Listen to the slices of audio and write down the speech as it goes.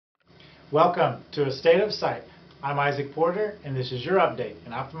Welcome to A State of Sight. I'm Isaac Porter, and this is your update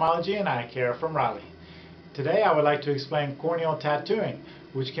in ophthalmology and eye care from Raleigh. Today I would like to explain corneal tattooing,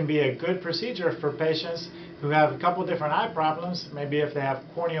 which can be a good procedure for patients who have a couple different eye problems, maybe if they have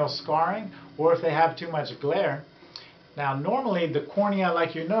corneal scarring or if they have too much glare. Now normally the cornea,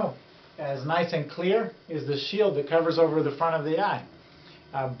 like you know, as nice and clear, is the shield that covers over the front of the eye.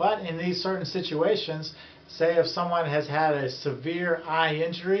 But in these certain situations, say if someone has had a severe eye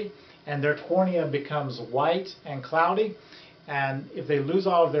injury and their cornea becomes white and cloudy, and if they lose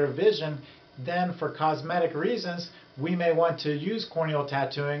all of their vision, then for cosmetic reasons we may want to use corneal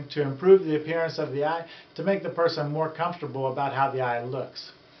tattooing to improve the appearance of the eye, to make the person more comfortable about how the eye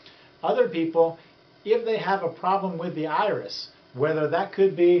looks. Other people, if they have a problem with the iris, whether that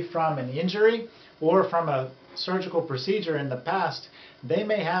could be from an injury or from a surgical procedure in the past, they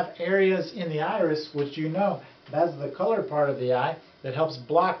may have areas in the iris, which you know, that's the colored part of the eye that helps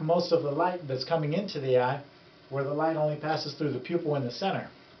block most of the light that's coming into the eye, where the light only passes through the pupil in the center.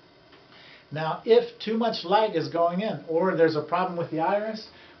 Now, if too much light is going in, or there's a problem with the iris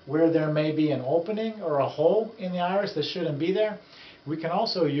where there may be an opening or a hole in the iris that shouldn't be there, we can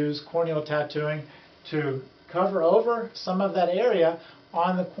also use corneal tattooing to cover over some of that area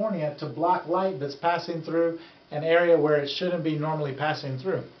on the cornea to block light that's passing through an area where it shouldn't be normally passing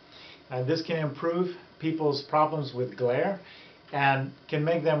through. This can improve people's problems with glare and can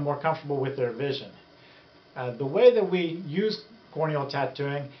make them more comfortable with their vision. The way that we use corneal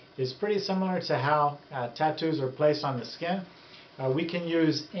tattooing is pretty similar to how tattoos are placed on the skin. We can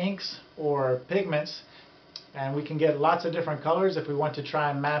use inks or pigments, and we can get lots of different colors if we want to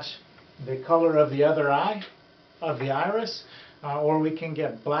try and match the color of the other eye, of the iris, or we can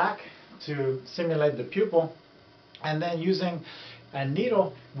get black to simulate the pupil, and then using a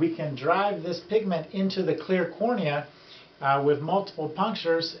needle we can drive this pigment into the clear cornea with multiple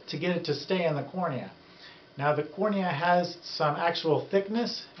punctures to get it to stay in the cornea. Now the cornea has some actual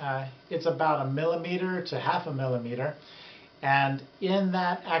thickness. It's about 1 millimeter to half a millimeter, and in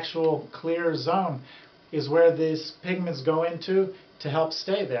that actual clear zone is where these pigments go into to help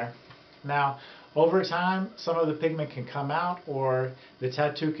stay there. Now over time some of the pigment can come out or the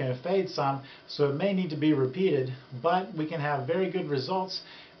tattoo can fade some, so it may need to be repeated, but we can have very good results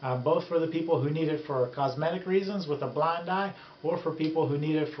both for the people who need it for cosmetic reasons with a blind eye or for people who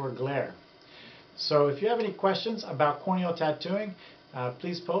need it for glare. So if you have any questions about corneal tattooing,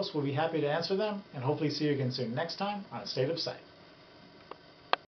 please post. We'll be happy to answer them, and hopefully see you again soon next time on A State of Sight.